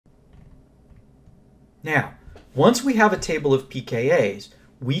Now, once we have a table of pKa's,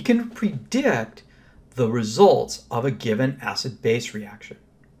 we can predict the results of a given acid-base reaction.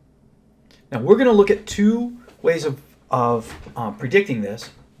 Now, we're going to look at two ways of predicting this.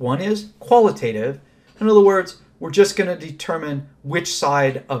 One is qualitative. In other words, we're just going to determine which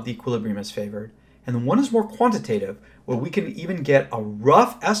side of the equilibrium is favored. And then one is more quantitative, where we can even get a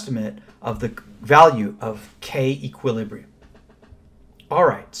rough estimate of the value of K equilibrium. All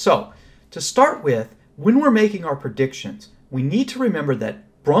right, so to start with, when we're making our predictions, we need to remember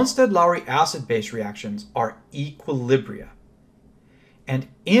that Bronsted-Lowry acid-base reactions are equilibria. And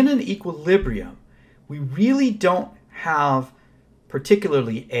in an equilibrium, we really don't have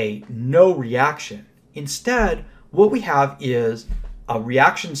particularly a no reaction. Instead, what we have is a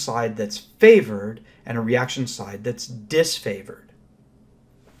reaction side that's favored and a reaction side that's disfavored.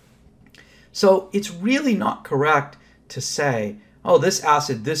 So it's really not correct to say, oh, this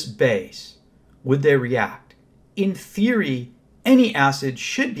acid, this base, would they react? In theory, any acid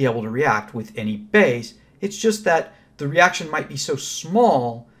should be able to react with any base. It's just that the reaction might be so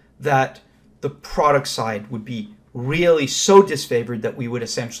small that the product side would be really so disfavored that we would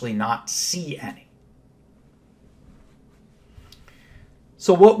essentially not see any.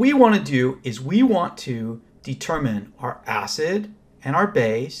 So what we want to do is we want to determine our acid and our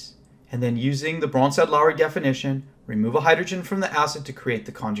base, and then using the Bronsted-Lowry definition, remove a hydrogen from the acid to create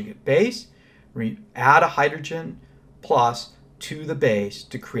the conjugate base, add a hydrogen plus to the base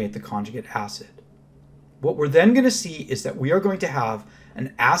to create the conjugate acid. What we're then going to see is that we are going to have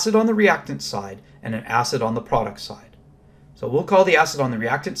an acid on the reactant side and an acid on the product side. So we'll call the acid on the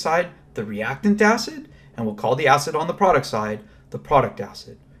reactant side the reactant acid, and we'll call the acid on the product side the product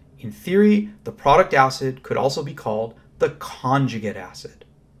acid. In theory, the product acid could also be called the conjugate acid.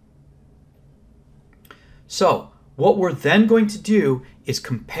 So what we're then going to do is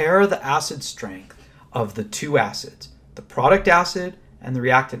compare the acid strength of the two acids, the product acid and the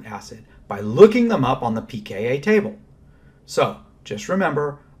reactant acid, by looking them up on the pKa table. So just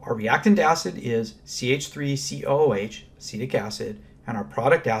remember, our reactant acid is CH3COOH, acetic acid, and our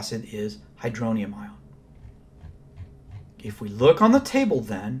product acid is hydronium ion. If we look on the table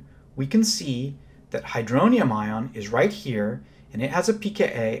then, we can see that hydronium ion is right here, and it has a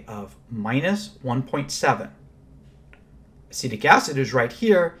pKa of minus 1.7. Acetic acid is right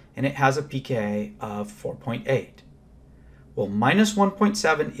here, and it has a pKa of 4.8. Well, minus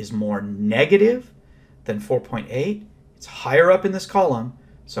 1.7 is more negative than 4.8. It's higher up in this column,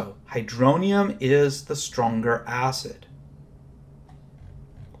 so hydronium is the stronger acid.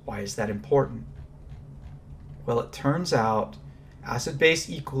 Why is that important? Well, it turns out acid-base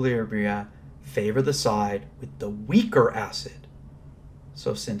equilibria favor the side with the weaker acid.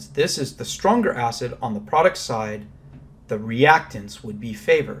 So since this is the stronger acid on the product side, the reactants would be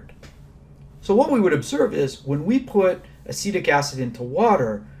favored. So what we would observe is when we put acetic acid into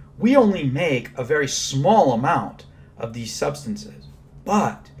water, we only make a very small amount of these substances,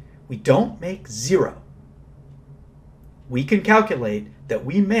 but we don't make zero. We can calculate that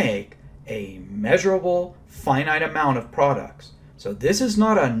we make a measurable, finite amount of products. So this is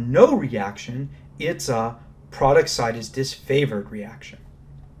not a no reaction, it's a product side is disfavored reaction.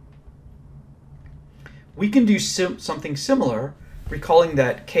 We can do something similar, recalling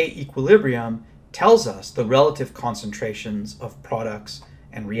that K equilibrium tells us the relative concentrations of products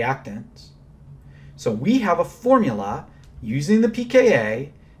and reactants. So we have a formula using the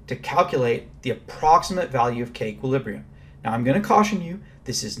pKa to calculate the approximate value of K equilibrium. Now I'm going to caution you,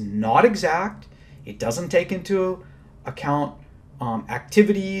 this is not exact. It doesn't take into account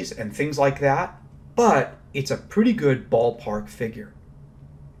activities and things like that, but it's a pretty good ballpark figure.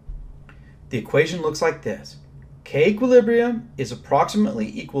 The equation looks like this. K equilibrium is approximately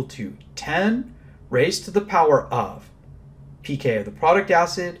equal to 10 raised to the power of pK of the product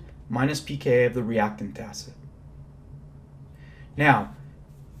acid minus pK of the reactant acid. Now,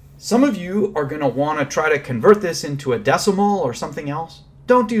 some of you are going to want to try to convert this into a decimal or something else.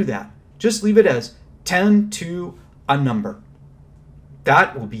 Don't do that. Just leave it as 10 to a number.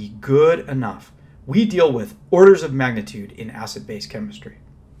 That will be good enough. We deal with orders of magnitude in acid-base chemistry.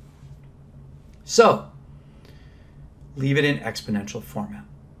 So, leave it in exponential format.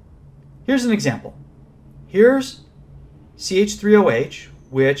 Here's an example. Here's CH3OH,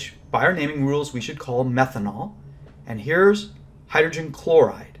 which by our naming rules we should call methanol, and here's hydrogen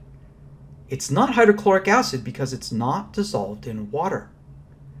chloride. It's not hydrochloric acid because it's not dissolved in water.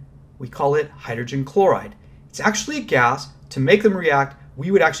 We call it hydrogen chloride. It's actually a gas. To make them react,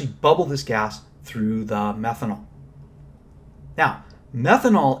 we would actually bubble this gas through the methanol. Now,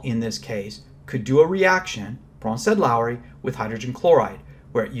 methanol in this case could do a reaction, Bronsted-Lowry, with hydrogen chloride,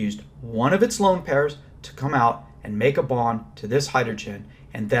 where it used one of its lone pairs, to come out and make a bond to this hydrogen,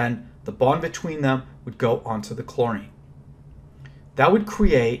 and then the bond between them would go onto the chlorine. That would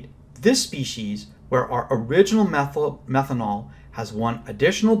create this species where our original methanol has one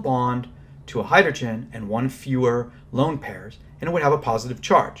additional bond to a hydrogen and one fewer lone pairs, and it would have a positive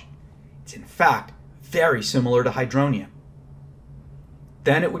charge. It's in fact very similar to hydronium.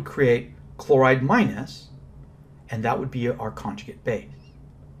 Then it would create chloride minus, and that would be our conjugate base.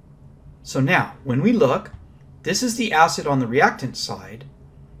 So now, when we look, this is the acid on the reactant side,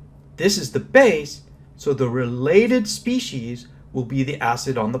 this is the base, so the related species will be the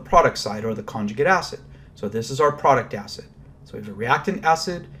acid on the product side, or the conjugate acid. So this is our product acid. So we have a reactant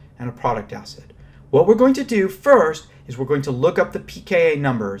acid and a product acid. What we're going to do first is we're going to look up the pKa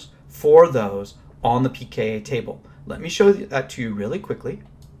numbers for those on the pKa table. Let me show that to you really quickly.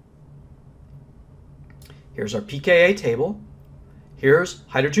 Here's our pKa table. Here's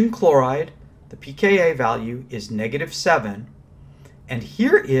hydrogen chloride. The pKa value is -7. And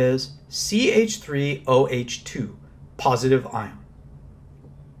here is CH3OH2, positive ion.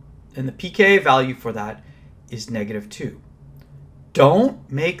 And the pKa value for that is -2.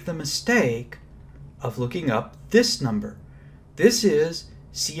 Don't make the mistake of looking up this number. This is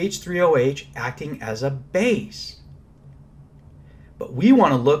CH3OH acting as a base. But we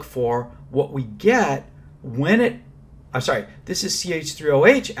want to look for what we get when this is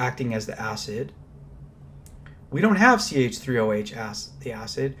CH3OH acting as the acid. We don't have CH3OH as the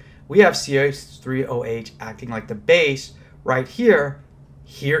acid. We have CH3OH acting like the base right here.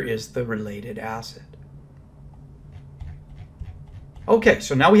 Here is the related acid. Okay,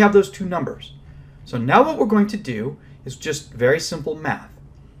 so now we have those two numbers. So now what we're going to do is just very simple math.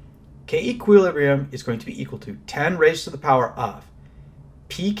 K equilibrium is going to be equal to 10 raised to the power of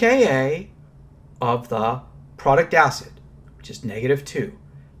pKa of the product acid, which is -2,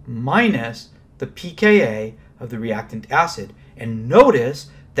 minus the pKa of the reactant acid. And notice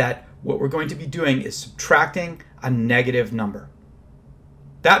that what we're going to be doing is subtracting a negative number.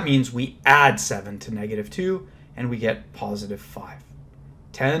 That means we add 7 to -2 and we get +5.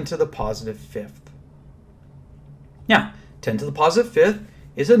 10 to the +5th. Now, 10 to the +5th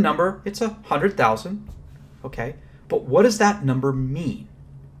is a number, it's 100,000, okay? But what does that number mean?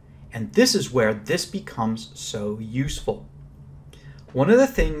 And this is where this becomes so useful. One of the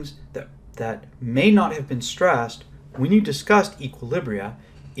things that may not have been stressed when you discussed equilibria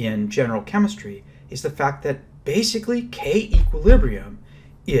in general chemistry is the fact that basically K equilibrium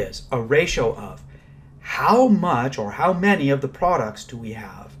is a ratio of how much or how many of the products do we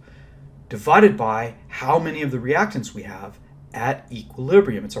have divided by how many of the reactants we have at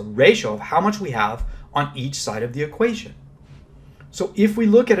equilibrium. It's a ratio of how much we have on each side of the equation. So if we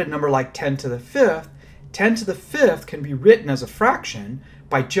look at a number like 10 to the 5th, 10 to the 5th can be written as a fraction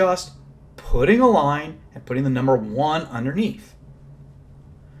by just putting a line and putting the number 1 underneath.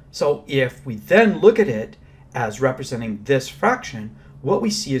 So if we then look at it as representing this fraction, what we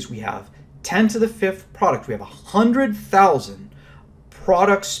see is we have 10 to the 5th product. We have 100,000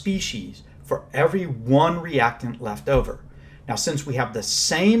 product species for every one reactant left over. Now, since we have the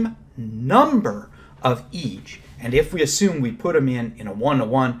same number of each, and if we assume we put them in a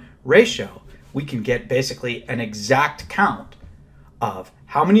 1-to-1 ratio, we can get basically an exact count of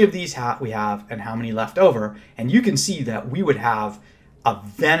how many of these we have and how many left over. And you can see that we would have a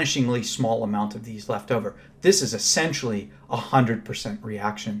vanishingly small amount of these left over. This is essentially 100%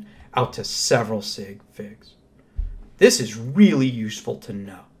 reaction out to several sig figs. This is really useful to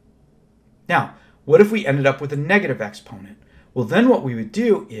know. Now, what if we ended up with a negative exponent? Well, then what we would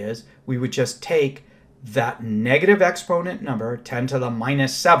do is we would just take that negative exponent number, 10 to the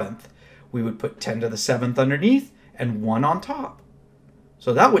 -7th, we would put 10 to the 7th underneath and 1 on top.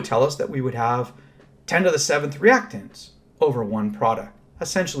 So that would tell us that we would have 10 to the 7th reactants over one product.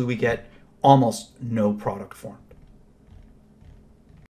 Essentially, we get almost no product form.